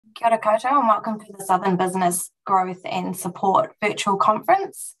Kia ora koutou and welcome to the Southern Business Growth and Support Virtual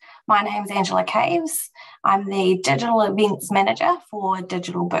Conference. My name is Angela Caves. I'm the Digital Events Manager for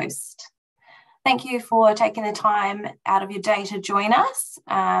Digital Boost. Thank you for taking the time out of your day to join us.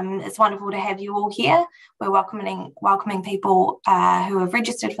 It's wonderful to have you all here. We're welcoming people who have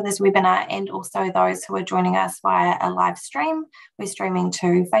registered for this webinar and also those who are joining us via a live stream. We're streaming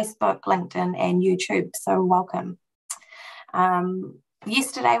to Facebook, LinkedIn and YouTube, so welcome.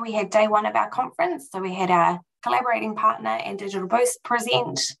 Yesterday we had day one of our conference, so we had our collaborating partner and Digital Boost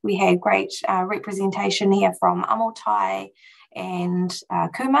present. We had great representation here from Amotai and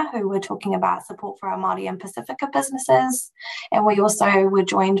Kuma, who were talking about support for our Māori and Pacifica businesses. And we also were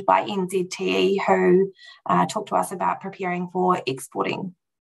joined by NZTE, who talked to us about preparing for exporting.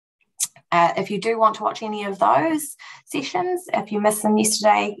 If you do want to watch any of those sessions, if you missed them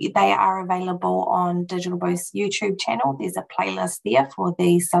yesterday, they are available on Digital Boost YouTube channel. There's a playlist there for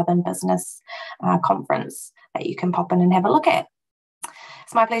the Southern Business Conference that you can pop in and have a look at.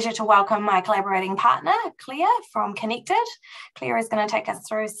 It's my pleasure to welcome my collaborating partner, Claire from Connected. Claire is going to take us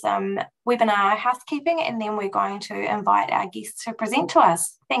through some webinar housekeeping, and then we're going to invite our guests to present to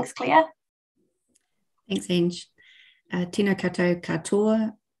us. Thanks, Claire. Thanks, Ange. Tēnā koutou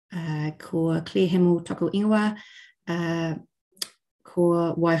katoa. Ko Claire Hamill toko ingoa,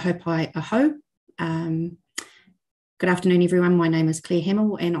 ko waihopai aho. Good afternoon, everyone. My name is Claire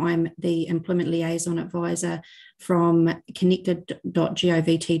Hamill and I'm the Employment Liaison Advisor from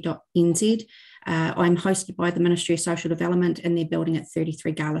connected.govt.nz. I'm hosted by the Ministry of Social Development in their building at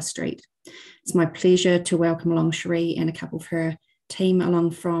 33 Gala Street. It's my pleasure to welcome along Cherie and a couple of her team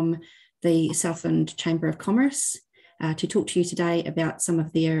along from the Southland Chamber of Commerce to talk to you today about some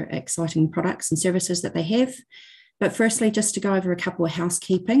of their exciting products and services that they have. But firstly, just to go over a couple of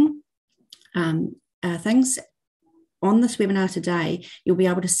housekeeping things. On this webinar today, you'll be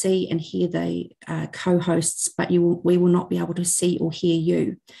able to see and hear the co-hosts, but we will not be able to see or hear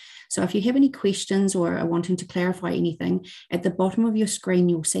you. So if you have any questions or are wanting to clarify anything, at the bottom of your screen,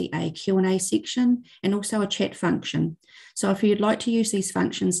 you'll see a Q&A section and also a chat function. So if you'd like to use these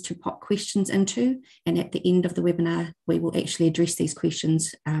functions to pop questions into, and at the end of the webinar, we will actually address these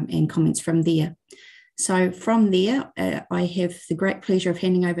questions and comments from there. So from there, I have the great pleasure of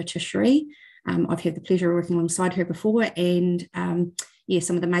handing over to Cherie. I've had the pleasure of working alongside her before, and yeah,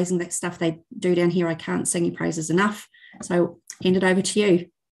 some of the amazing stuff they do down here, I can't sing your praises enough. So hand it over to you.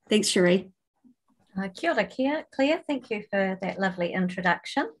 Thanks, Cherie. Kia ora, Claire. Thank you for that lovely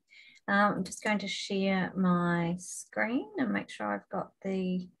introduction. I'm just going to share my screen and make sure I've got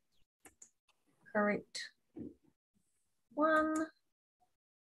the correct one.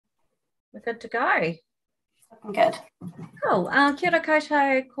 We're good to go. Good. Cool. Kia ora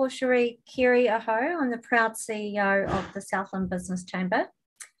koutou, ko Cherie Kiri aho. I'm the proud CEO of the Southland Business Chamber.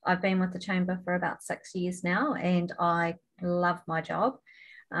 I've been with the Chamber for about 6 years now and I love my job.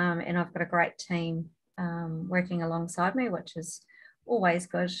 And I've got a great team working alongside me, which is always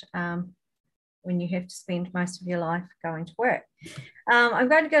good when you have to spend most of your life going to work. I'm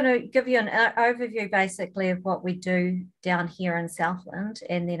going to give you an overview basically of what we do down here in Southland,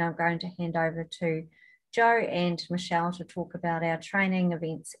 and then I'm going to hand over to Joe and Michelle to talk about our training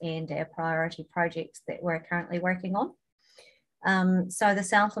events and our priority projects that we're currently working on. So the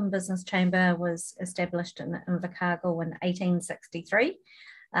Southland Business Chamber was established in Invercargill in 1863.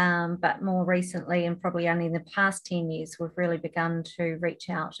 But more recently, and probably only in the past 10 years, we've really begun to reach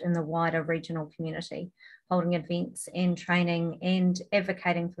out in the wider regional community, holding events and training and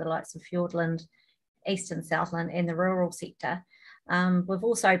advocating for the likes of Fiordland, Eastern Southland and the rural sector. We've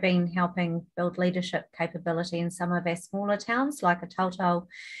also been helping build leadership capability in some of our smaller towns like Atautau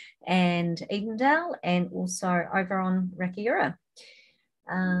and Edendale, and also over on Rakiura.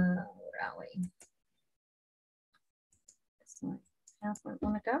 Where are we? PowerPoint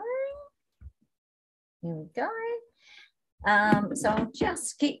want to go. Here we go. So I'll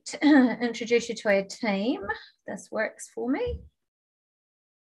just introduce you to our team. This works for me.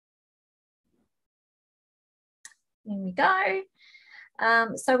 Here we go.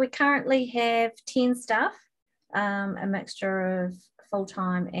 So we currently have 10 staff, a mixture of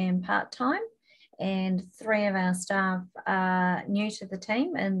full-time and part-time, and 3 of our staff are new to the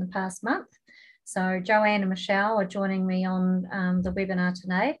team in the past month. So Joanne and Michelle are joining me on the webinar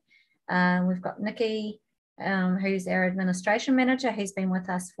today. We've got Nikki, who's our administration manager, who's been with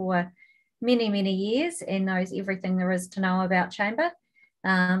us for many, many years and knows everything there is to know about Chamber.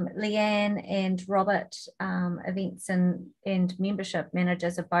 Leanne and Robert, events and membership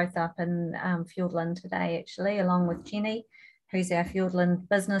managers, are both up in Fiordland today, actually, along with Jenny, who's our Fiordland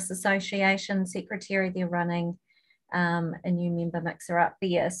Business Association secretary. They're running a new member mixer up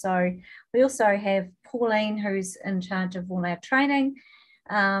there. So we also have Pauline, who's in charge of all our training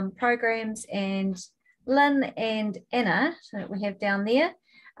programs, and Lynn and Anna that we have down there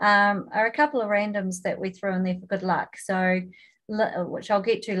are a couple of randoms that we threw in there for good luck. So, which I'll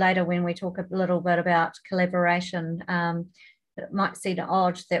get to later when we talk a little bit about collaboration. It might seem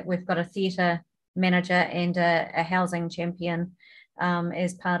odd that we've got a theatre manager and a housing champion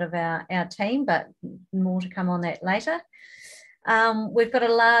as part of our team, but more to come on that later. We've got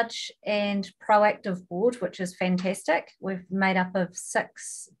a large and proactive board, which is fantastic. We've made up of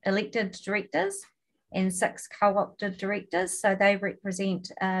 6 elected directors and 6 co-opted directors. So they represent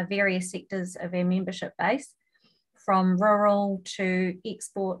various sectors of our membership base, from rural to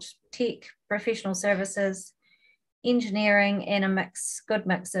export, tech, professional services, engineering, and a good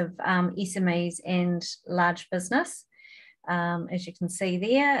mix of SMEs and large business. As you can see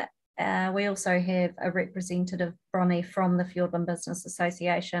there, we also have a representative, Bronnie, from the Fiordland Business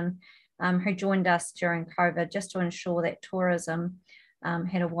Association, who joined us during COVID just to ensure that tourism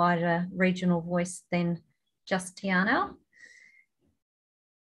had a wider regional voice than just Te Anau.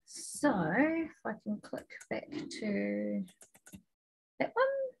 So if I can click back to that one,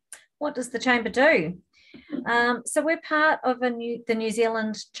 what does the Chamber do? So we're part of the New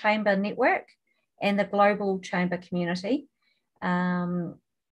Zealand Chamber Network and the global Chamber community.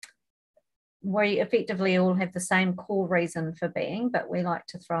 We effectively all have the same core reason for being, but we like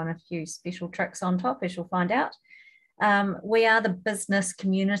to throw in a few special tricks on top, as you'll find out. We are the business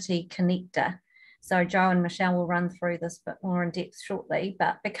community connector. So Joe and Michelle will run through this a bit more in depth shortly,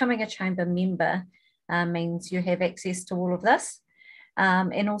 but becoming a Chamber member means you have access to all of this.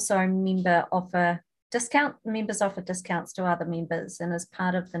 And also members offer discounts to other members, and as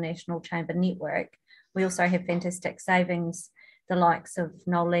part of the National Chamber Network, we also have fantastic savings, the likes of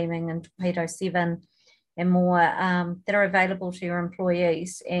Noel Leeming and Torpedo 7 and more, that are available to your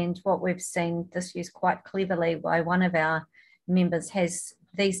employees. And what we've seen this used quite cleverly by one of our members has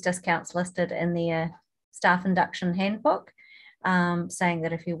these discounts listed in their staff induction handbook, saying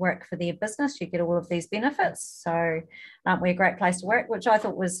that if you work for their business, you get all of these benefits. So aren't we a great place to work? Which I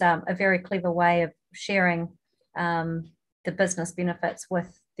thought was a very clever way of sharing the business benefits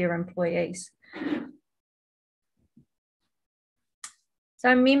with their employees.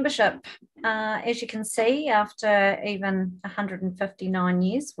 So membership, as you can see, after even 159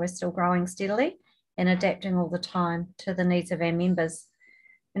 years, we're still growing steadily and adapting all the time to the needs of our members.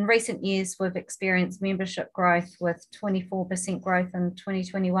 In recent years, we've experienced membership growth with 24% growth in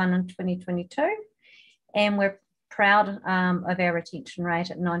 2021 and 2022. And we're proud of our retention rate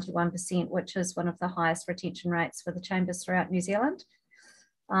at 91%, which is one of the highest retention rates for the chambers throughout New Zealand.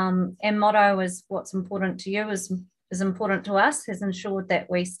 Our motto is what's important to you is important to us, has ensured that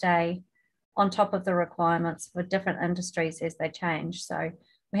we stay on top of the requirements for different industries as they change. So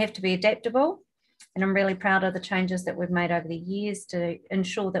we have to be adaptable. And I'm really proud of the changes that we've made over the years to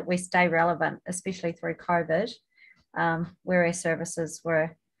ensure that we stay relevant, especially through COVID, where our services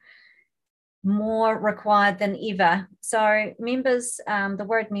were more required than ever. So members, the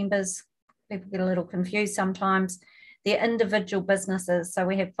word members, people get a little confused sometimes. They're individual businesses. So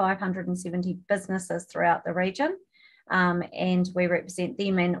we have 570 businesses throughout the region, and we represent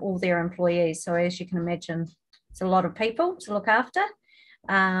them and all their employees. So as you can imagine, it's a lot of people to look after.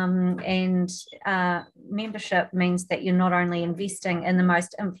 Membership means that you're not only investing in the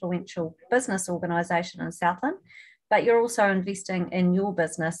most influential business organisation in Southland, but you're also investing in your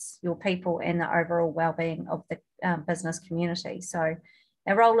business, your people, and the overall well-being of the business community. So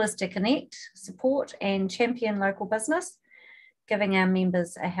our role is to connect, support, and champion local business, giving our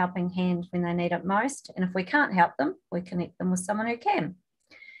members a helping hand when they need it most. And if we can't help them, we connect them with someone who can.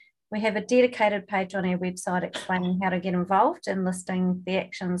 We have a dedicated page on our website explaining how to get involved and listing the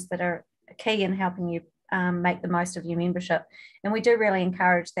actions that are key in helping you make the most of your membership. And we do really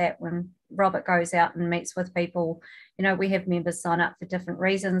encourage that when Robert goes out and meets with people. You know, we have members sign up for different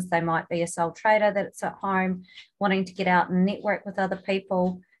reasons. They might be a sole trader that's at home wanting to get out and network with other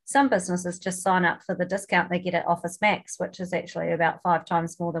people. Some businesses just sign up for the discount they get at Office Max, which is actually about 5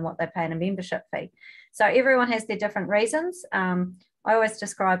 times more than what they pay in a membership fee. So everyone has their different reasons. I always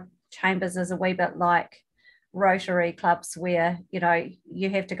describe chambers as a wee bit like Rotary clubs, where you know you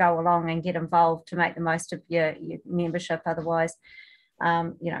have to go along and get involved to make the most of your membership. Otherwise,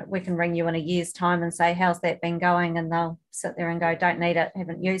 you know, we can ring you in a year's time and say, how's that been going? And they'll sit there and go, don't need it,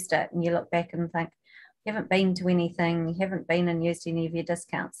 haven't used it. And you look back and think, you haven't been to anything, you haven't been and used any of your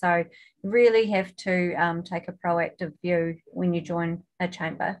discounts. So you really have to take a proactive view when you join a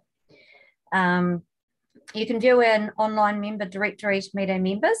chamber. You can view an online member directory to meet our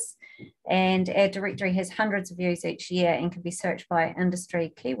members, and our directory has hundreds of views each year and can be searched by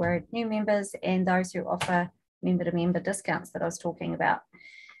industry keyword, new members, and those who offer member-to-member discounts that I was talking about.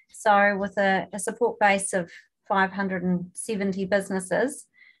 So with a support base of 570 businesses,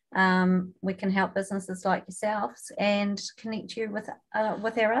 we can help businesses like yourselves and connect you with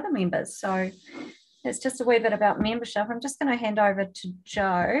our other members. So it's just a wee bit about membership. I'm just going to hand over to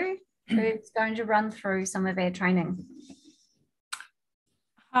Jo, who's going to run through some of our training.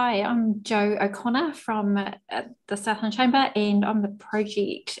 Hi, I'm Jo O'Connor from the Southland Chamber, and I'm the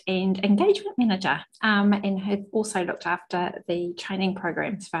Project and Engagement Manager, and have also looked after the training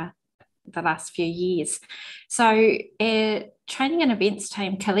programs for the last few years. So our training and events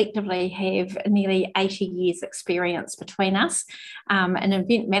team collectively have nearly 80 years experience between us in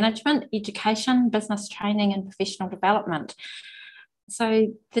event management, education, business training and professional development. So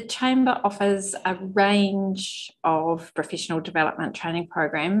the Chamber offers a range of professional development training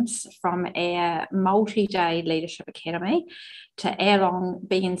programs, from our multi-day Leadership Academy to hour-long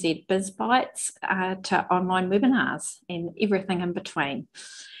BNZ Biz Bites to online webinars and everything in between.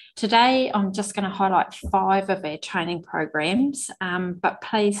 Today, I'm just going to highlight 5 of our training programs, but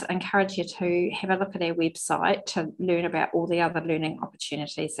please encourage you to have a look at our website to learn about all the other learning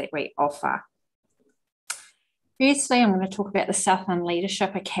opportunities that we offer. Firstly, I'm going to talk about the Southland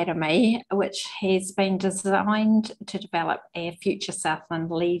Leadership Academy, which has been designed to develop our future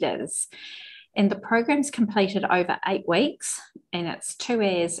Southland leaders. And the program's completed over 8 weeks, and it's 2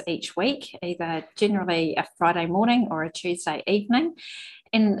 hours each week, either generally a Friday morning or a Tuesday evening.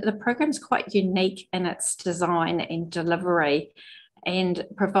 And the program's quite unique in its design and delivery, and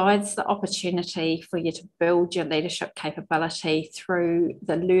provides the opportunity for you to build your leadership capability through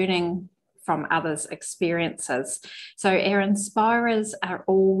the learning from others' experiences. So our inspirers are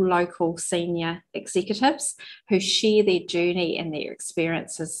all local senior executives who share their journey and their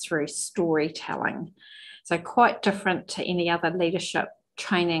experiences through storytelling. So quite different to any other leadership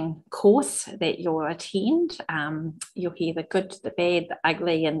training course that you'll attend. You'll hear the good, the bad, the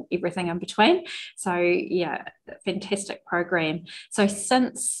ugly and everything in between. So yeah, fantastic program. So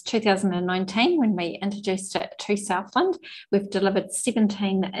since 2019, when we introduced it to Southland, we've delivered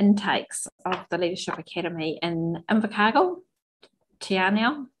 17 intakes of the Leadership Academy in Invercargill, Te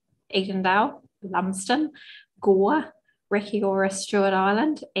Anau, Edendale, Lumsden, Gore, Rakiora, Stewart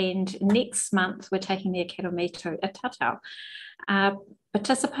Island, and next month we're taking the Academy to Atatau.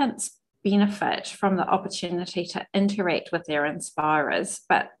 Participants benefit from the opportunity to interact with their inspirers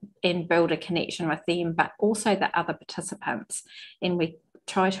and build a connection with them, but also the other participants. And we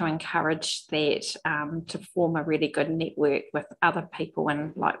try to encourage that to form a really good network with other people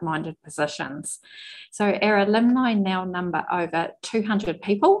in like-minded positions. So our alumni now number over 200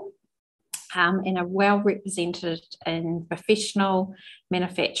 people. And are well represented in professional,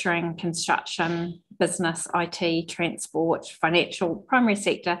 manufacturing, construction, business, IT, transport, financial, primary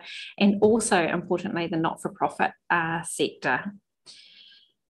sector, and also importantly, the not-for-profit sector.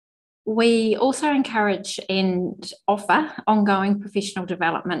 We also encourage and offer ongoing professional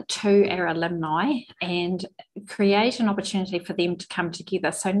development to our alumni and create an opportunity for them to come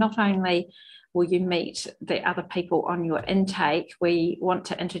together. So not only will you meet the other people on your intake, we want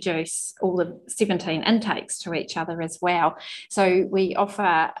to introduce all the 17 intakes to each other as well. So we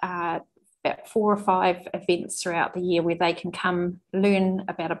offer about 4 or 5 events throughout the year where they can come learn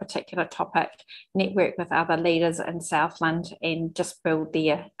about a particular topic, network with other leaders in Southland, and just build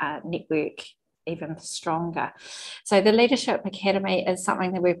their network even stronger. So the Leadership Academy is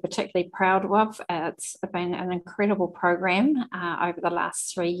something that we're particularly proud of. It's been an incredible program over the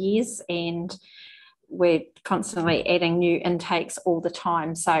last 3 years, and we're constantly adding new intakes all the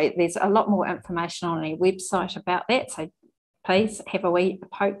time. So there's a lot more information on our website about that. So please have a wee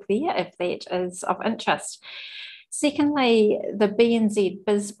poke there if that is of interest. Secondly, the BNZ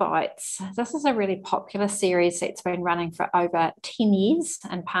Biz Bites. This is a really popular series that's been running for over 10 years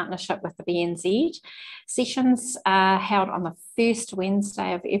in partnership with the BNZ. Sessions are held on the first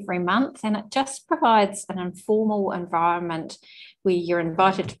Wednesday of every month, and it just provides an informal environment where you're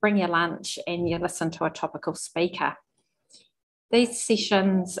invited to bring your lunch and you listen to a topical speaker. These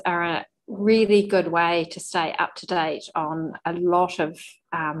sessions are a really good way to stay up to date on a lot of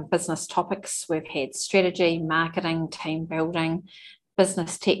business topics. We've had strategy, marketing, team building,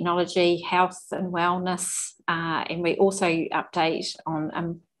 business technology, health and wellness, and we also update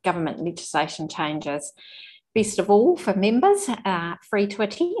on government legislation changes. Best of all, for members, free to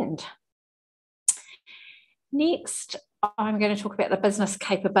attend. Next, I'm going to talk about the Business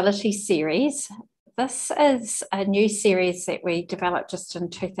Capability Series. this is a new series that we developed just in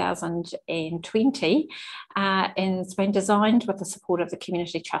 2020, and it's been designed with the support of the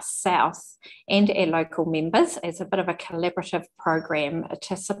Community Trust South and our local members as a bit of a collaborative program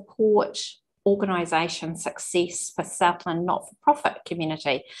to support organisation success for Southland not-for-profit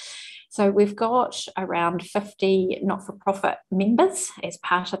community. So we've got around 50 not-for-profit members as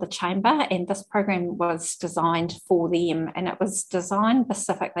part of the chamber, and this program was designed for them, and it was designed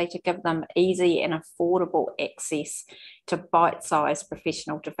specifically to give them easy and affordable access to bite-sized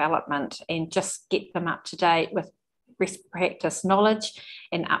professional development and just get them up to date with best practice knowledge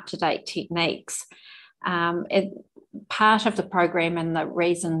and up-to-date techniques. Part of the program and the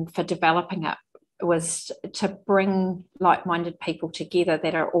reason for developing it was to bring like-minded people together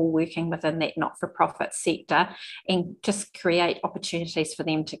that are all working within that not-for-profit sector and just create opportunities for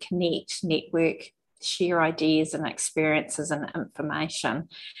them to connect, network, share ideas and experiences and information,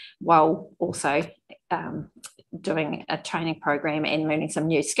 while also doing a training program and learning some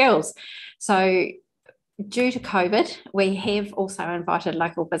new skills. So due to COVID, we have also invited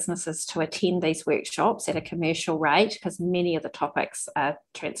local businesses to attend these workshops at a commercial rate, because many of the topics are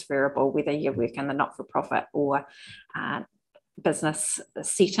transferable, whether you work in the not-for-profit or business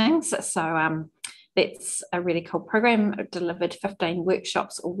settings. So that's a really cool program. I've delivered 15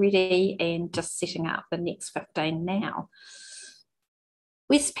 workshops already and just setting up the next 15 now.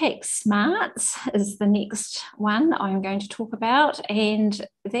 Westpac Smarts is the next one I'm going to talk about, and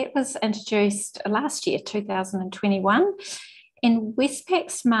that was introduced last year, 2021. And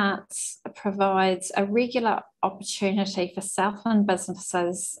Westpac Smarts provides a regular opportunity for Southland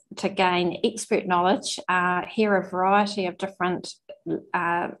businesses to gain expert knowledge, hear a variety of different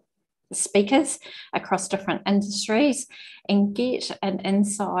speakers across different industries, and get an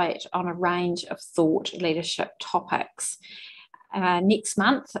insight on a range of thought leadership topics. Next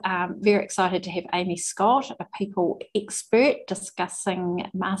month, very excited to have Amy Scott, a people expert, discussing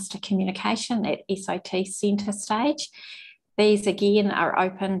master communication at SOT Centre Stage. These again are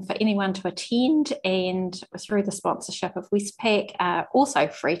open for anyone to attend, and through the sponsorship of Westpac, are also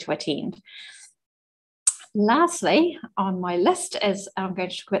free to attend. Lastly, on my list is I'm going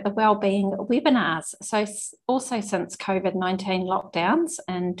to talk about the wellbeing webinars. So also since COVID-19 lockdowns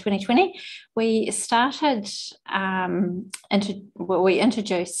in 2020, we started, we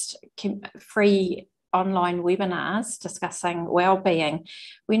introduced free online webinars discussing wellbeing.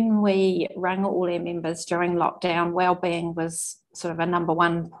 When we rang all our members during lockdown, wellbeing was sort of a number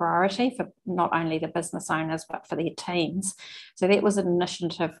one priority for not only the business owners but for their teams. So that was an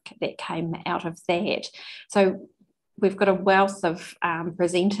initiative that came out of that. So we've got a wealth of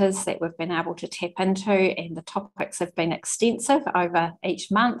presenters that we've been able to tap into, and the topics have been extensive over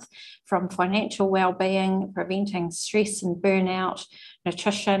each month, from financial wellbeing, preventing stress and burnout,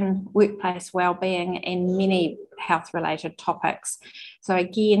 nutrition, workplace wellbeing, and many health-related topics. So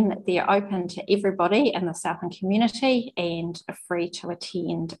again, they're open to everybody in the Southland community and are free to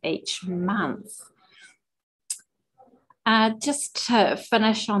attend each month. Just to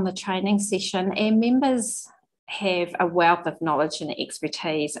finish on the training session, our members have a wealth of knowledge and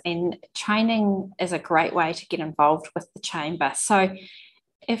expertise, and training is a great way to get involved with the chamber. So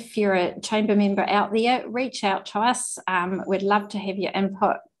if you're a chamber member out there, reach out to us. We'd love to have your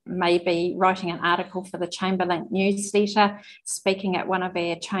input, maybe writing an article for the Chamberlink newsletter, speaking at one of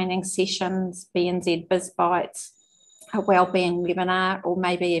our training sessions, BNZ Biz Bites, a wellbeing webinar, or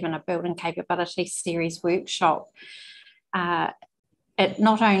maybe even a building capability series workshop. It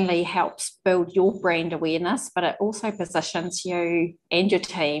not only helps build your brand awareness, but it also positions you and your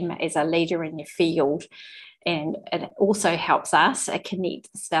team as a leader in your field. And it also helps us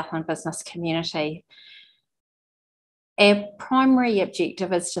connect the Southland business community. Our primary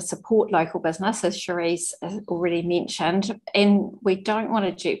objective is to support local business, as Cherie's already mentioned, and we don't want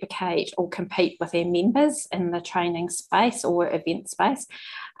to duplicate or compete with our members in the training space or event space.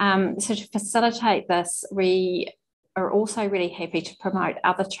 So to facilitate this, we are also really happy to promote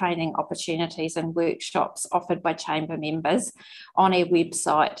other training opportunities and workshops offered by chamber members on our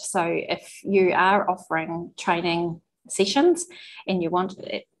website. So if you are offering training sessions and you want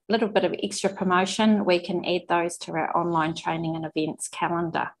a little bit of extra promotion, we can add those to our online training and events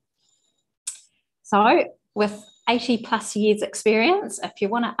calendar. So with 80 plus years experience, if you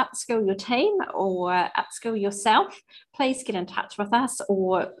want to upskill your team or upskill yourself, please get in touch with us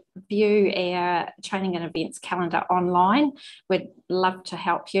or view our training and events calendar online. We'd love to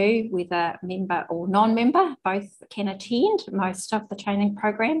help you, whether member or non-member, both can attend most of the training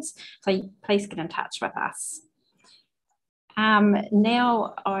programs. So please get in touch with us.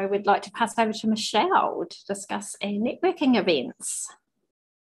 Now I would like to pass over to Michelle to discuss our networking events.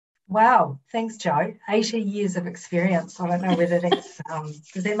 Wow, thanks, Jo. 80 years of experience. I don't know whether that's,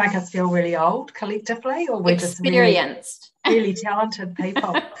 does that make us feel really old collectively, or we're just Experienced. really talented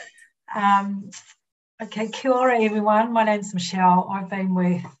people? Okay, kia ora everyone. My name's Michelle. I've been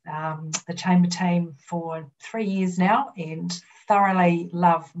with the Chamber team for 3 years now and thoroughly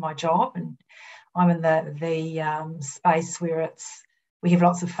love my job. And I'm in the space where we have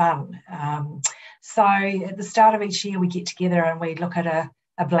lots of fun. So at the start of each year, we get together and we look at a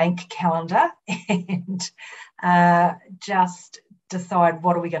blank calendar and just decide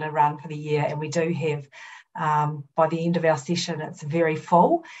what are we going to run for the year. And we do have, by the end of our session, it's very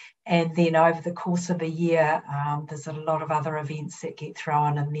full. And then over the course of the year, there's a lot of other events that get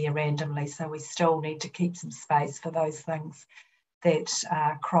thrown in there randomly. So we still need to keep some space for those things that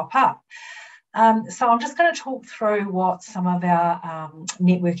crop up. So I'm just going to talk through what some of our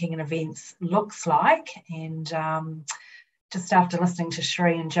networking and events looks like. And just after listening to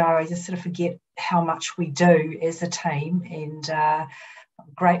Sheree and Jo, I just sort of forget how much we do as a team. And I'm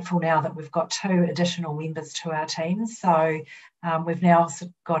grateful now that we've got 2 additional members to our team. So we've now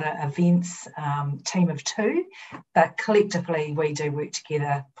got an events team of 2, but collectively we do work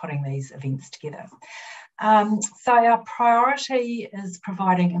together putting these events together. So our priority is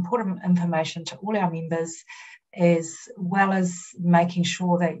providing important information to all our members, as well as making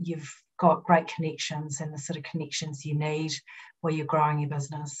sure that you've got great connections and the sort of connections you need where you're growing your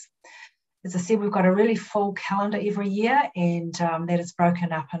business. As I said, we've got a really full calendar every year, and that is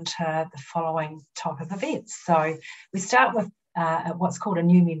broken up into the following type of events. So we start with what's called a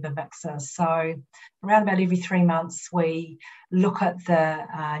new member mixer. So around about every 3 months, we look at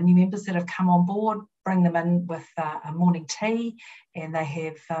the new members that have come on board, bring them in with a morning tea, and they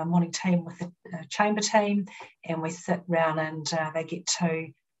have a morning tea with the chamber team, and we sit round and they get to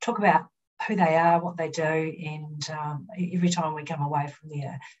talk about who they are, what they do, and every time we come away from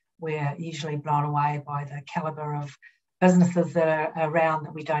there, we're usually blown away by the calibre of businesses that are around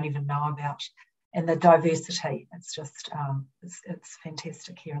that we don't even know about, and the diversity. It's just, it's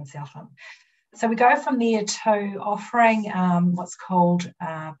fantastic here in Southland. So we go from there to offering what's called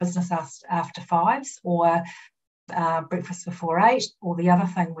business after 5s, or breakfast before 8, or the other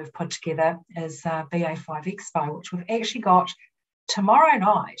thing we've put together is BA5 Expo, which we've actually got tomorrow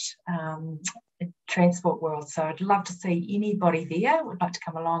night at Transport World. So I'd love to see anybody there. Would like to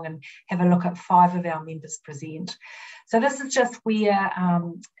come along and have a look at 5 of our members present. So this is just where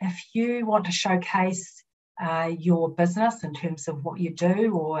if you want to showcase your business in terms of what you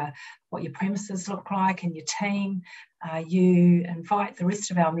do or what your premises look like and your team, you invite the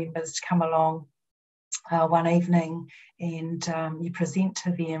rest of our members to come along one evening, and you present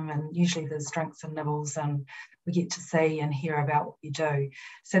to them, and usually there's drinks and nibbles, and we get to see and hear about what you do.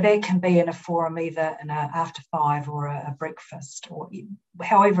 So that can be in a forum, either in a after 5 or a breakfast, or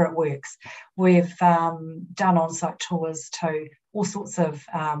however it works. We've done on-site tours to all sorts of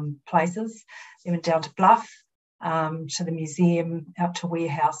places, even down to Bluff, to the museum, out to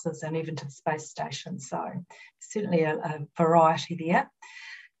warehouses, and even to the space station. So certainly a variety there.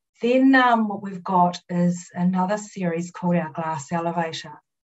 Then what we've got is another series called our Glass Elevator.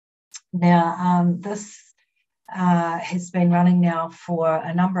 Now, this has been running now for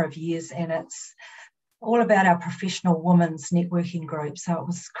a number of years, and it's all about our professional women's networking group. So it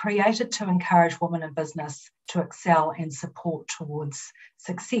was created to encourage women in business to excel and support towards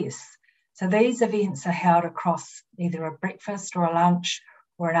success. So these events are held across either a breakfast or a lunch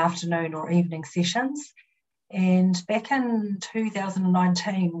or an afternoon or evening sessions. And back in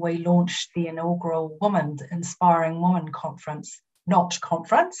 2019, we launched the inaugural Inspiring Women Conference, and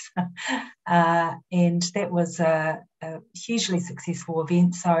that was a hugely successful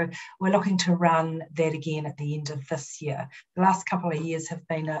event. So we're looking to run that again at the end of this year. The last couple of years have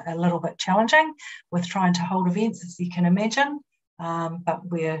been a little bit challenging with trying to hold events, as you can imagine, but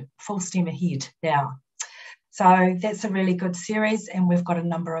we're full steam ahead now. So that's a really good series, and we've got a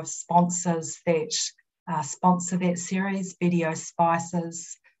number of sponsors that sponsor that series: BDO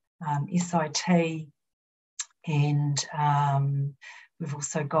Spices, SIT, and we've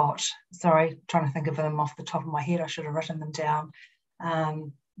also got, trying to think of them off the top of my head, I should have written them down,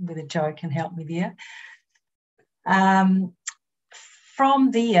 whether Jo can help me there.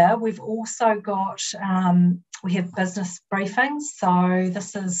 From there, we've also got, we have business briefings. So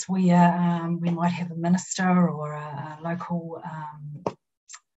this is where we might have a minister or a local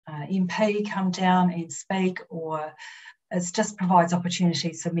MP come down and speak, or it just provides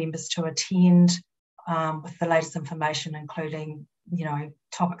opportunities for members to attend with the latest information, including,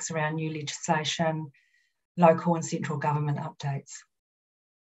 topics around new legislation, local and central government updates.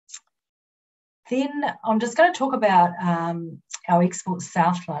 Then I'm just going to talk about our Export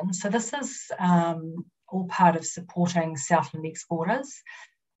Southland. So this is all part of supporting Southland exporters.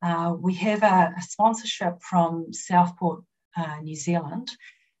 We have a sponsorship from Southport, New Zealand,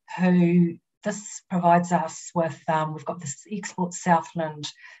 who this provides us with, we've got this Export Southland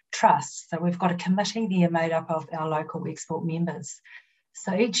Trust. So we've got a committee there made up of our local export members.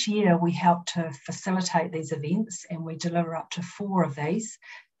 So each year we help to facilitate these events, and we deliver up to 4 of these,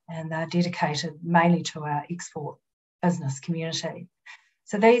 and they're dedicated mainly to our export business community.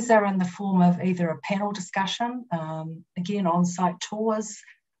 So these are in the form of either a panel discussion, again, on-site tours.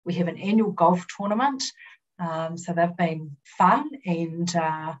 We have an annual golf tournament. So they've been fun, and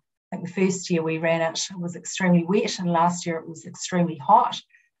I think the first year we ran it was extremely wet, and last year it was extremely hot,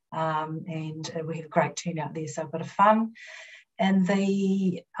 and we had a great turnout there, so a bit of fun. And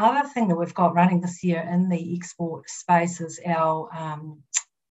the other thing that we've got running this year in the export space is our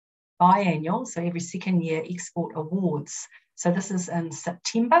biannual, so every second year, export awards. So this is in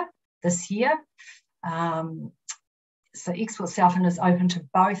September this year. So Export Southland is open to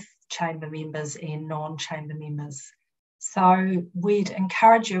both chamber members and non-chamber members. So we'd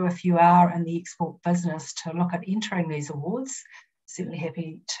encourage you, if you are in the export business, to look at entering these awards. Certainly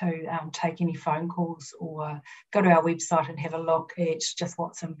happy to take any phone calls or go to our website and have a look at just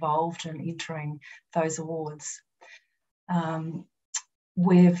what's involved in entering those awards.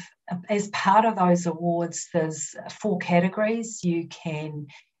 As part of those awards, there's 4 categories. You can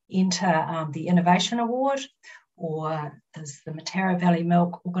enter the Innovation Award, or there's the Matara Valley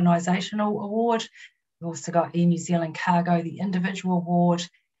Milk Organisational Award. We've also got Air New Zealand Cargo, the Individual Award,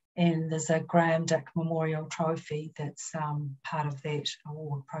 and there's a Graham Dick Memorial Trophy that's part of that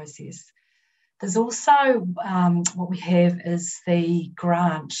award process. There's also what we have is the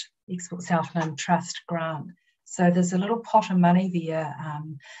grant, Export Southland Trust grant. So there's a little pot of money there.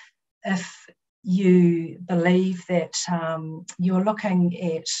 If you believe that you're looking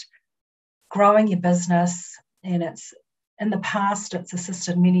at growing your business, and it's in the past, it's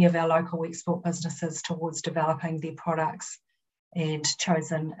assisted many of our local export businesses towards developing their products and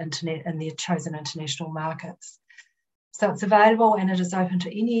in their chosen international markets. So it's available, and it is open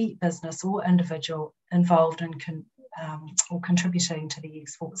to any business or individual involved in or contributing to the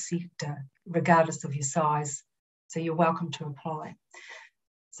export sector, regardless of your size. So you're welcome to apply.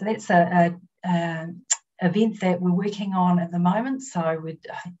 So that's an event that we're working on at the moment. So I would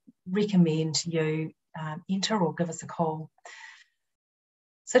recommend you enter or give us a call.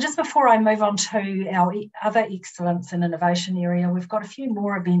 So just before I move on to our other excellence and innovation area, we've got a few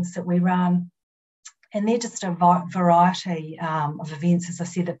more events that we run, and they're just a variety of events, as I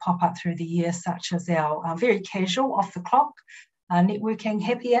said, that pop up through the year, such as our very casual, off the clock networking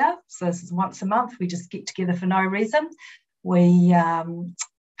happy hour. So this is once a month. We just get together for no reason. We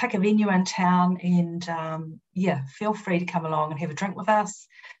pick a venue in town, and feel free to come along and have a drink with us.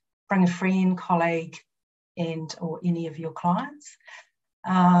 Bring a friend, colleague, or any of your clients.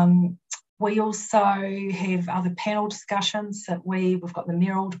 We also have other panel discussions that we've got the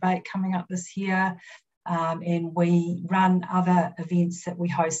mayoral debate coming up this year, and we run other events that we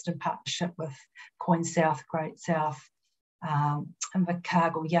host in partnership with Coin South, Great South,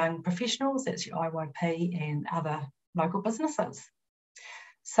 Invercargill Young Professionals, that's your IYP, and other local businesses.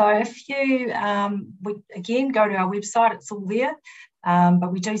 So if you, again, go to our website, it's all there,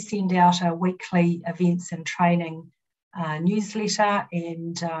 but we do send out a weekly events and training newsletter,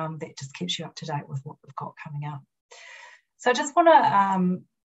 and that just keeps you up to date with what we've got coming up. So I just want to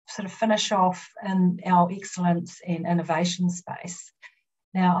sort of finish off in our excellence and innovation space.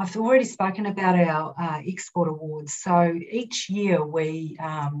 Now, I've already spoken about our export awards. So each year we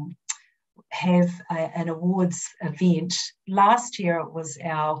have an awards event. Last year it was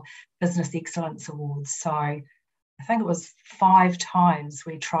our Business Excellence Awards. So I think it was 5 times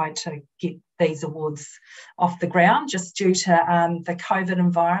we tried to get these awards off the ground just due to the COVID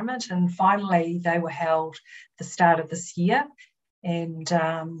environment, and finally they were held the start of this year. And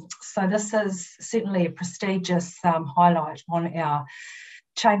so this is certainly a prestigious highlight on our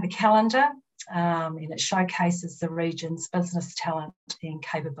chamber calendar, and it showcases the region's business talent and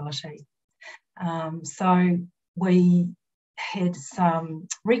capability. So we had some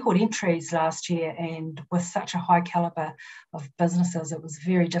record entries last year, and with such a high calibre of businesses, it was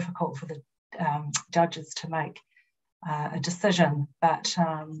very difficult for the judges to make a decision. But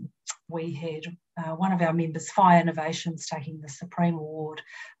we had one of our members, Fire Innovations, taking the Supreme Award,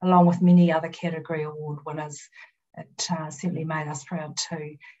 along with many other category award winners. It certainly made us proud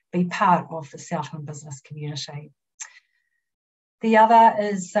to be part of the Southland business community. The other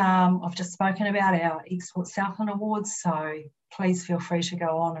is, I've just spoken about our Export Southland Awards, so please feel free to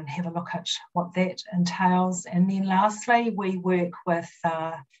go on and have a look at what that entails. And then lastly, we work with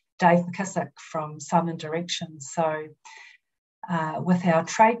Dave McKissick from Southern Directions, so with our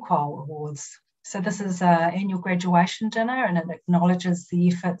Trade Qual Awards. So this is an annual graduation dinner, and it acknowledges the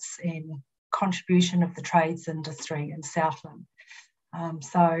efforts and contribution of the trades industry in Southland.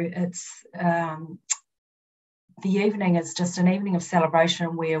 So it's the evening is just an evening of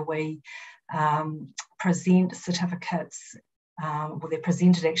celebration where we present certificates. Well, they're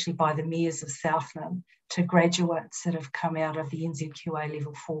presented actually by the mayors of Southland to graduates that have come out of the NZQA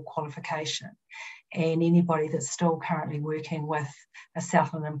Level 4 qualification, and anybody that's still currently working with a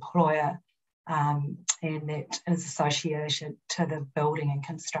Southland employer and that is associated to the building and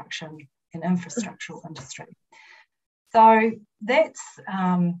construction and infrastructural industry. So that's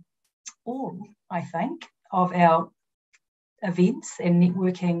all, I think, of our events and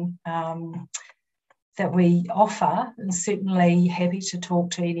networking that we offer, and certainly happy to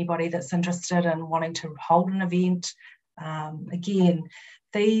talk to anybody that's interested in wanting to hold an event. Again,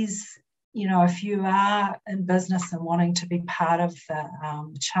 these, you know, if you are in business and wanting to be part of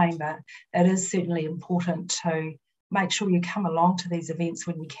the chamber, it is certainly important to make sure you come along to these events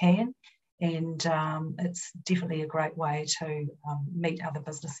when you can. And it's definitely a great way to meet other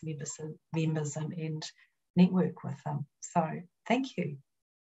business members and network with them. So thank you.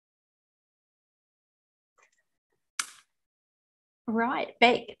 Right,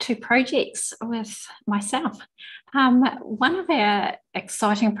 back to projects with myself. One of our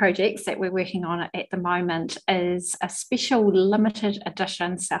exciting projects that we're working on at the moment is a special limited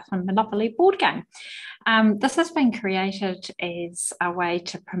edition Southland Monopoly board game. This has been created as a way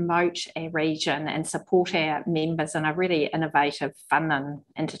to promote our region and support our members in a really innovative, fun and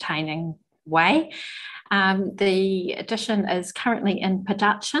entertaining way. The edition is currently in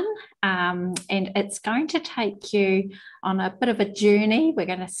production, and it's going to take you on a bit of a journey. We're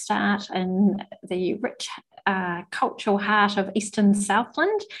going to start in the rich cultural heart of Eastern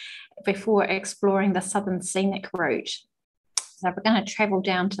Southland before exploring the southern scenic route. So we're going to travel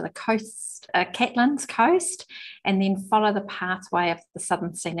down to the coast, Catlins coast, and then follow the pathway of the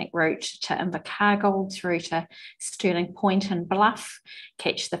southern scenic route to Invercargill through to Stirling Point and Bluff,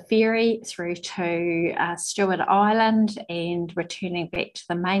 catch the ferry through to Stewart Island and returning back to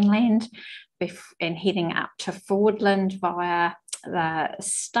the mainland and heading up to Fordland via the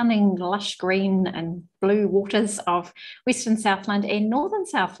stunning lush green and blue waters of Western Southland and Northern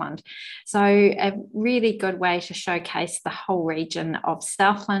Southland. So a really good way to showcase the whole region of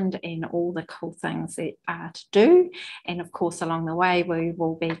Southland and all the cool things that are to do. And of course, along the way, we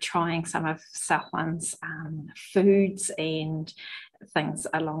will be trying some of Southland's foods and things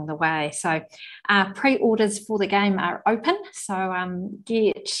along the way. So pre-orders for the game are open, so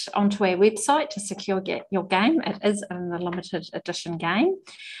get onto our website to secure your game. It is a limited edition game,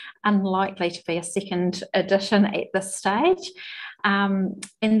 unlikely to be a second edition at this stage. And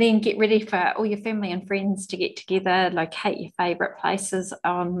then get ready for all your family and friends to get together, locate your favourite places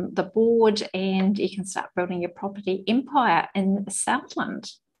on the board, and you can start building your property empire in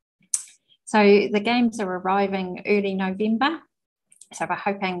Southland. So the games are arriving early November. So we're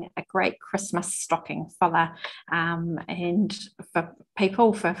hoping a great Christmas stocking filler and for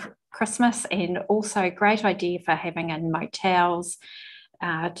people for Christmas, and also a great idea for having in motels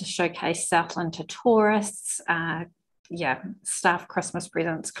to showcase Southland to tourists. Staff Christmas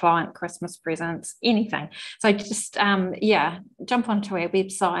presents, client Christmas presents, anything. So just, jump onto our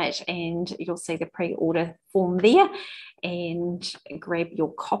website and you'll see the pre-order form there and grab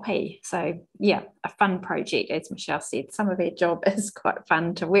your copy. So yeah, a fun project, as Michelle said. Some of our job is quite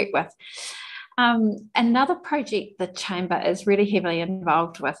fun to work with. Another project the Chamber is really heavily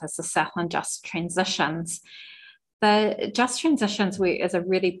involved with is the Southland Just Transitions. The Just Transitions work is a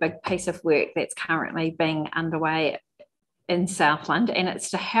really big piece of work that's currently being underway in Southland, and it's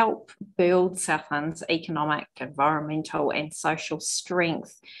to help build Southland's economic, environmental and social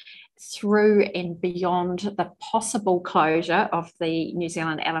strength through and beyond the possible closure of the New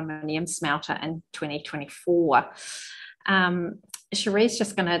Zealand aluminium smelter in 2024. Cherie's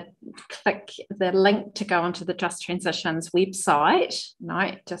just going to click the link to go onto the Just Transitions website.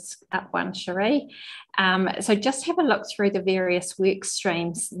 No, just up one, Cherie. So just have a look through the various work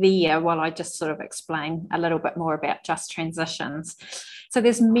streams there while I just sort of explain a little bit more about Just Transitions. So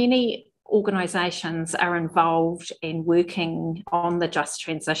there's many organisations are involved in working on the Just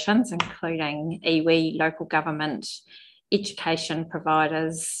Transitions, including iwi, local government, education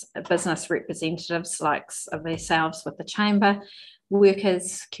providers, business representatives like ourselves with the Chamber,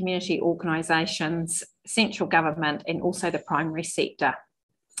 workers, community organisations, central government and also the primary sector.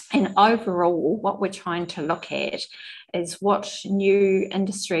 And overall, what we're trying to look at is what new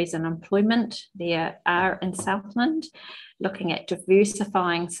industries and employment there are in Southland, looking at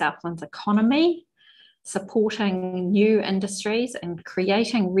diversifying Southland's economy, supporting new industries and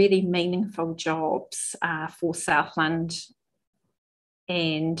creating really meaningful jobs for Southland,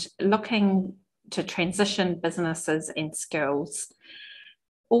 and looking to transition businesses and skills.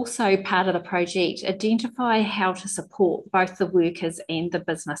 Also, part of the project, identify how to support both the workers and the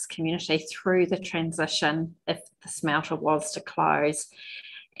business community through the transition if the smelter was to close.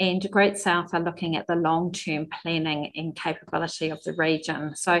 And Great South are looking at the long-term planning and capability of the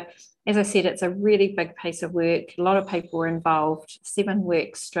region. So, as I said, it's a really big piece of work. A lot of people were involved, 7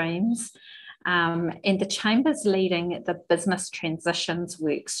 work streams. And the Chamber's leading the business transitions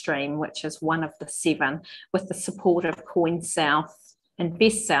work stream, which is one of the 7, with the support of Coin South,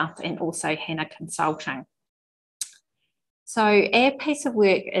 Invest South, and also Hannah Consulting. So our piece of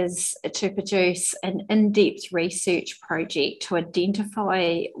work is to produce an in-depth research project to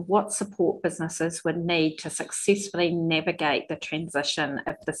identify what support businesses would need to successfully navigate the transition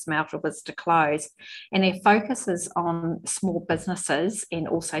if the smelter was to close. And our focus is on small businesses and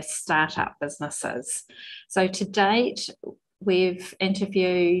also startup businesses. So to date, we've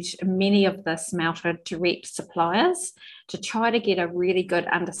interviewed many of the smelter direct suppliers to try to get a really good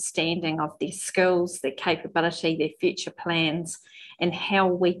understanding of their skills, their capability, their future plans, and how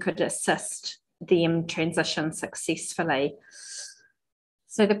we could assist them transition successfully.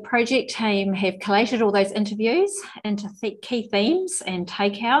 So the project team have collated all those interviews into key themes and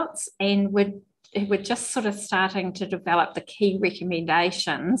takeouts, and we're just sort of starting to develop the key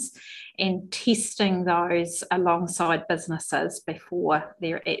recommendations and testing those alongside businesses before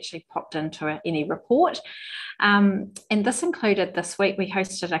they're actually popped into any report. And this included, this week, we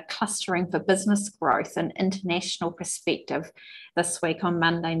hosted a clustering for business growth and international perspective this week on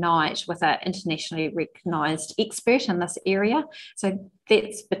Monday night with an internationally recognised expert in this area. So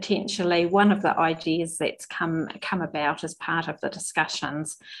that's potentially one of the ideas that's come about as part of the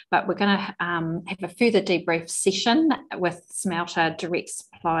discussions. But we're going to have a further debrief session with smelter direct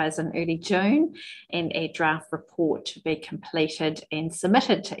suppliers in early June, and a draft report to be completed and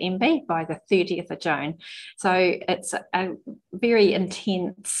submitted to MB by the 30th of June. So it's a very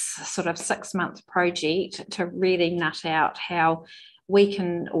intense sort of 6-month project to really nut out how we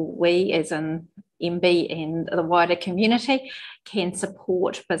can, or we as in MB and the wider community, can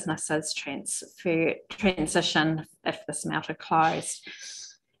support businesses transition if the smelter closed.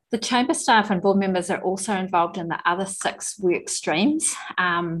 The Chamber staff and board members are also involved in the other 6 work streams,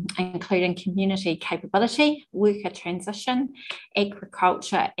 including community capability, worker transition,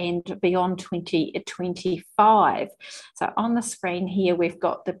 agriculture, and Beyond 2025. So on the screen here, we've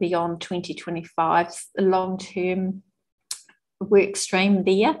got the Beyond 2025 long-term work stream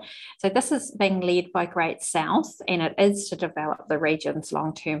there. So this is being led by Great South, and it is to develop the region's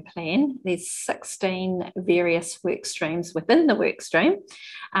long-term plan. There's 16 various work streams within the work stream,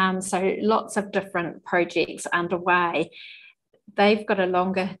 so lots of different projects underway. They've got a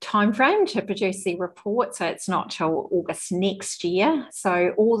longer time frame to produce the report, so it's not till August next year.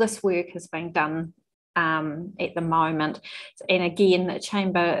 So all this work has been done at the moment, and again, the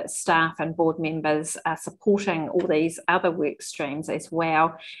Chamber staff and board members are supporting all these other work streams as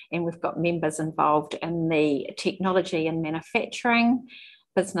well, and we've got members involved in the technology and manufacturing,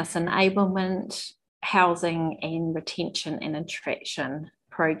 business enablement, housing and retention and attraction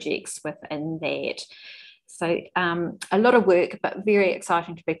projects within that. So a lot of work, but very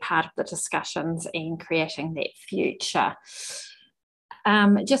exciting to be part of the discussions and creating that future.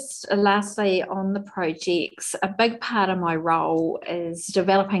 Just lastly on the projects, a big part of my role is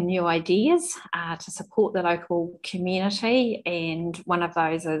developing new ideas to support the local community, and one of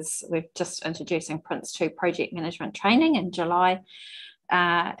those is we're just introducing Prince 2 project management training in July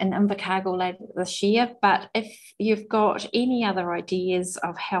in Invercargill later this year. But if you've got any other ideas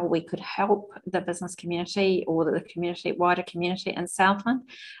of how we could help the business community or the community, wider community in Southland,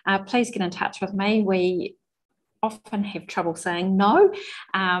 please get in touch with me. We often have trouble saying no,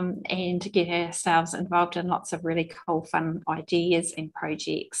 and get ourselves involved in lots of really cool, fun ideas and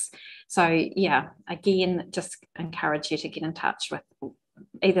projects. So yeah, again, just encourage you to get in touch with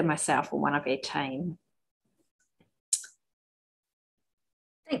either myself or one of our team.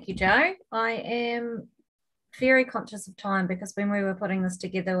 Thank you, Jo. I am very conscious of time, because when we were putting this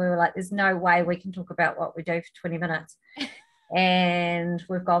together, we were like, there's no way we can talk about what we do for 20 minutes. And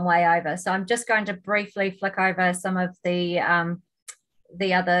we've gone way over. So I'm just going to briefly flick over some of the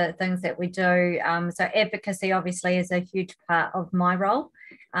the other things that we do. So advocacy obviously is a huge part of my role.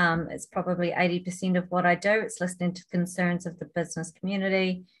 It's probably 80% of what I do. It's listening to concerns of the business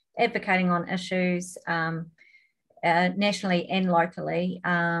community, advocating on issues nationally and locally.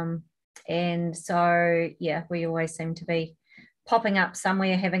 And so, yeah, we always seem to be popping up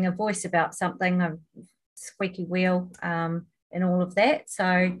somewhere, having a voice about something, a squeaky wheel, and all of that.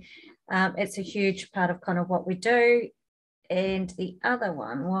 So it's a huge part of kind of what we do. And the other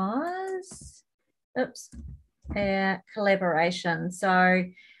one was, collaboration. So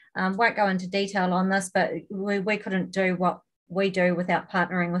won't go into detail on this, but we couldn't do what we do without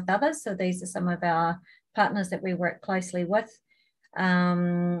partnering with others. So these are some of our partners that we work closely with.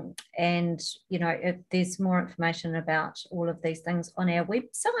 And, you know, there's more information about all of these things on our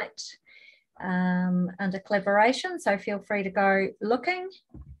website under collaboration. So feel free to go looking.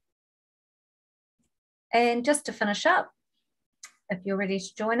 And just to finish up, if you're ready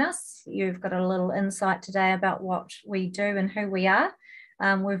to join us, you've got a little insight today about what we do and who we are.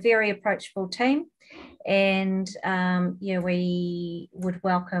 We're a very approachable team, and yeah, we would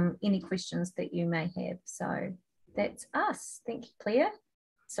welcome any questions that you may have. So that's us. Thank you, Claire.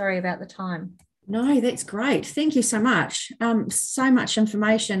 Sorry about the time. No, that's great. Thank you so much. So much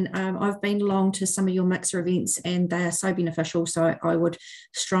information. I've been along to some of your mixer events and they are so beneficial. So I would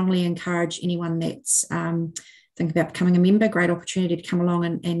strongly encourage anyone that's thinking about becoming a member, great opportunity to come along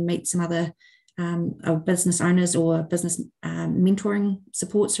and meet some other business owners or business mentoring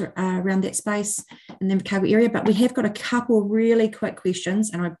supports around that space in the Invercargill area. But we have got a couple really quick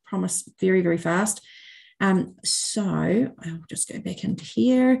questions, and I promise very, very fast. So I'll just go back into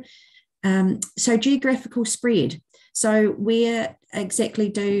here. So geographical spread. So where exactly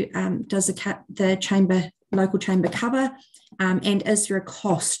does the local chamber cover, and is there a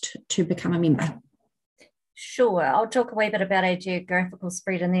cost to become a member? Sure, I'll talk a wee bit about our geographical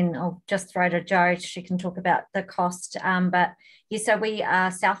spread, and then I'll just throw to Jo. She can talk about the cost. But yeah, so we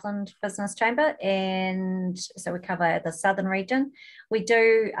are Southland Business Chamber, and so we cover the southern region. We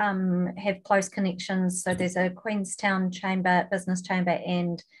do have close connections. So there's a Queenstown Chamber, Business Chamber,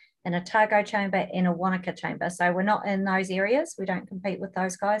 and an Otago Chamber and a Wanaka Chamber. So we're not in those areas. We don't compete with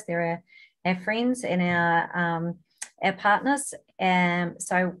those guys. They're our friends and our partners.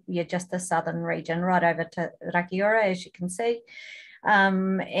 So you're just the southern region, right over to Rakiura, as you can see.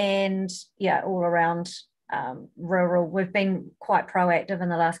 And yeah, all around rural. We've been quite proactive in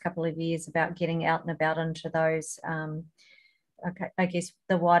the last couple of years about getting out and about into those, I guess,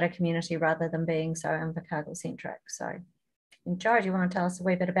 the wider community rather than being so Invercargill centric. So, and Jo, do you want to tell us a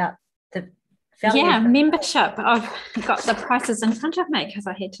wee bit about the value? Yeah, membership. I've got the prices in front of me because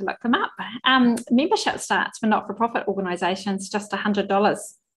I had to look them up. Membership starts for not-for-profit organisations just $100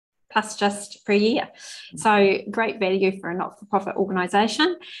 plus just for a year. So great value for a not-for-profit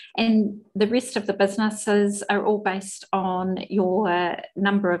organisation. And the rest of the businesses are all based on your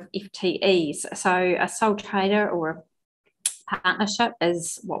number of FTEs. So a sole trader or a partnership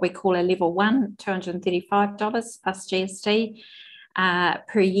is what we call a level 1, $235 plus GST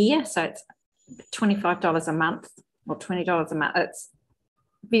per year. So it's $25 a month or $20 a month. It's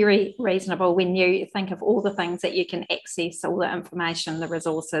very reasonable when you think of all the things that you can access, all the information, the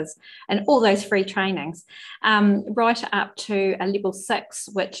resources, and all those free trainings, right up to a level 6,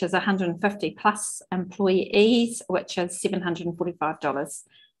 which is 150 plus employees, which is $745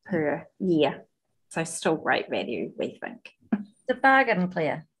 per year. So still great value, we think. The bargain,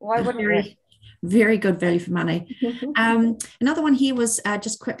 Claire. Why wouldn't we? Very good value for money. Another one here was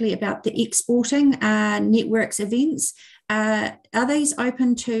just quickly about the exporting networks events. Are these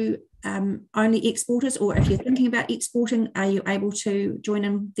open to only exporters, or if you're thinking about exporting, are you able to join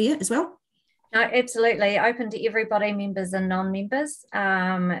in there as well? No, absolutely. Open to everybody, members and non-members.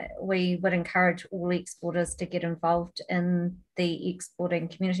 We would encourage all exporters to get involved in the exporting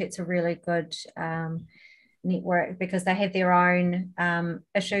community. It's a really good network because they have their own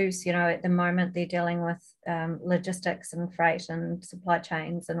issues. You know, at the moment they're dealing with logistics and freight and supply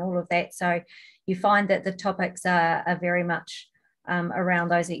chains and all of that. So you find that the topics are very much around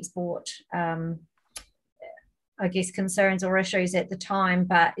those export I guess, concerns or issues at the time,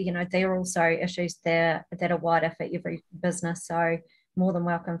 but, you know, there are also issues there that are wider for every business. So more than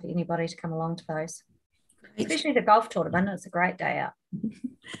welcome for anybody to come along to those. Great. Especially the golf tournament. It's a great day out.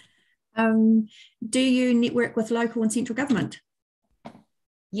 Do you network with local and central government?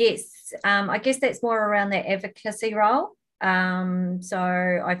 Yes. I guess that's more around that advocacy role. So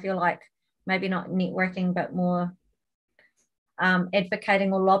I feel like maybe not networking, but more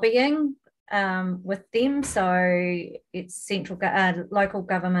advocating or lobbying with them. So it's central, local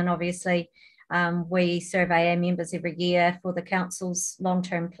government, obviously, We survey our members every year for the council's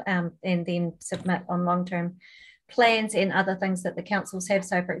long-term and then submit on long-term plans and other things that the councils have.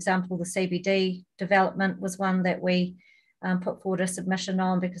 So, for example, the CBD development was one that we put forward a submission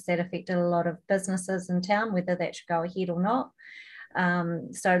on because that affected a lot of businesses in town, whether that should go ahead or not.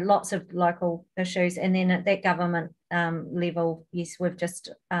 So lots of local issues. And then at that government level, yes, we've just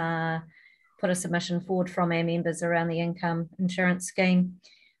put a submission forward from our members around the income insurance scheme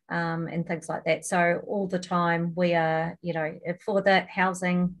and things like that. So all the time we are, for the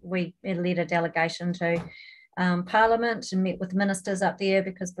housing, we led a delegation to Parliament and met with ministers up there,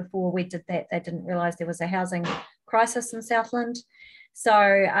 because before we did that, they didn't realise there was a housing crisis in Southland. So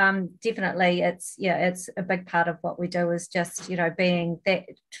definitely it's a big part of what we do is just, being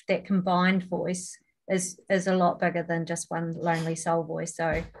that combined voice is a lot bigger than just one lonely soul voice.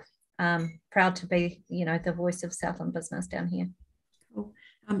 So proud to be, the voice of Southland business down here. Cool.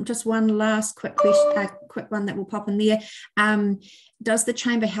 Just one last quick question, quick one that will pop in there. Does the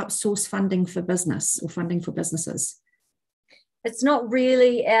Chamber help source funding for business or funding for businesses? It's not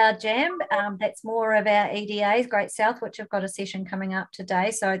really our jam. That's more of our EDAs, Great South, which have got a session coming up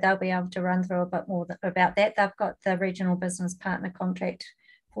today. So they'll be able to run through a bit more about that. They've got the regional business partner contract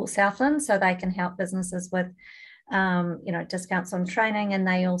for Southland, so they can help businesses with, discounts on training. And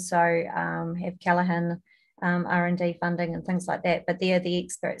they also have Callaghan R&D funding and things like that. But they're the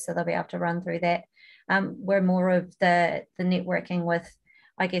experts, so they'll be able to run through that. We're more of the networking with,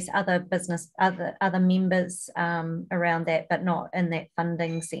 I guess, other members around that, but not in that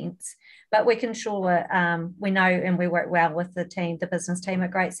funding sense. But we can we know and we work well with the business team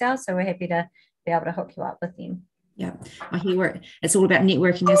at Great South, so we're happy to be able to hook you up with them. Yeah, I hear it's all about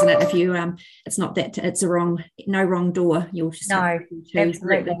networking, isn't it? If you it's not that it's no wrong door. You'll just have to choose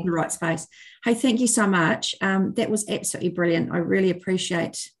the right space. Hey, thank you so much. That was absolutely brilliant. I really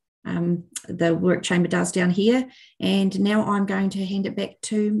appreciate the work Chamber does down here. And now I'm going to hand it back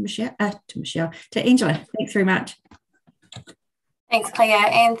to Angela. Thanks very much. Thanks, Claire,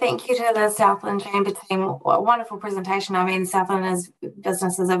 and thank you to the Southland Chamber team. What a wonderful presentation. I mean, Southland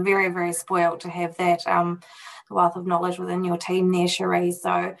businesses are very, very spoiled to have that wealth of knowledge within your team there, Cherie.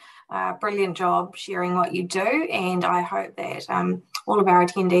 So brilliant job sharing what you do, and I hope that all of our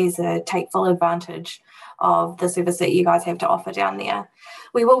attendees take full advantage of the service that you guys have to offer down there.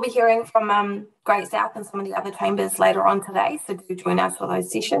 We will be hearing from Great South and some of the other chambers later on today, so do join us for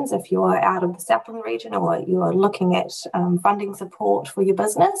those sessions if you're out of the Southland region or you're looking at funding support for your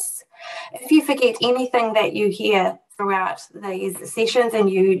business. If you forget anything that you hear throughout these sessions and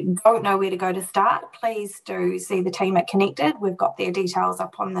you don't know where to go to start, please do see the team at Connected. We've got their details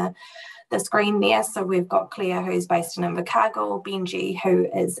up on the screen there. So we've got Claire, who's based in Invercargill, Benji, who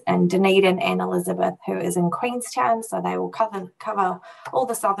is in Dunedin, and Elizabeth, who is in Queenstown. So they will cover all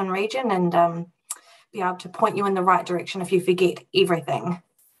the southern region and be able to point you in the right direction if you forget everything.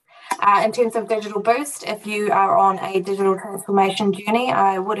 In terms of Digital Boost, if you are on a digital transformation journey,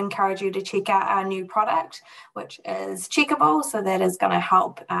 I would encourage you to check out our new product, which is Checkable. So that is going to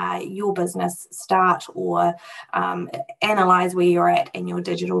help your business start or analyse where you're at in your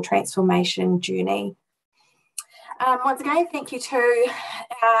digital transformation journey. Once again, thank you to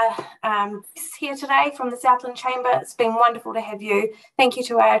our guests here today from the Southland Chamber. It's been wonderful to have you. Thank you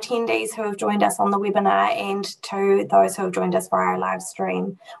to our attendees who have joined us on the webinar and to those who have joined us for our live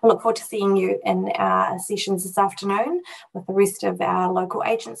stream. We look forward to seeing you in our sessions this afternoon with the rest of our local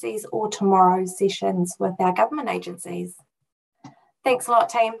agencies or tomorrow's sessions with our government agencies. Thanks a lot,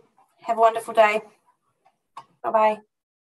 team. Have a wonderful day. Bye-bye.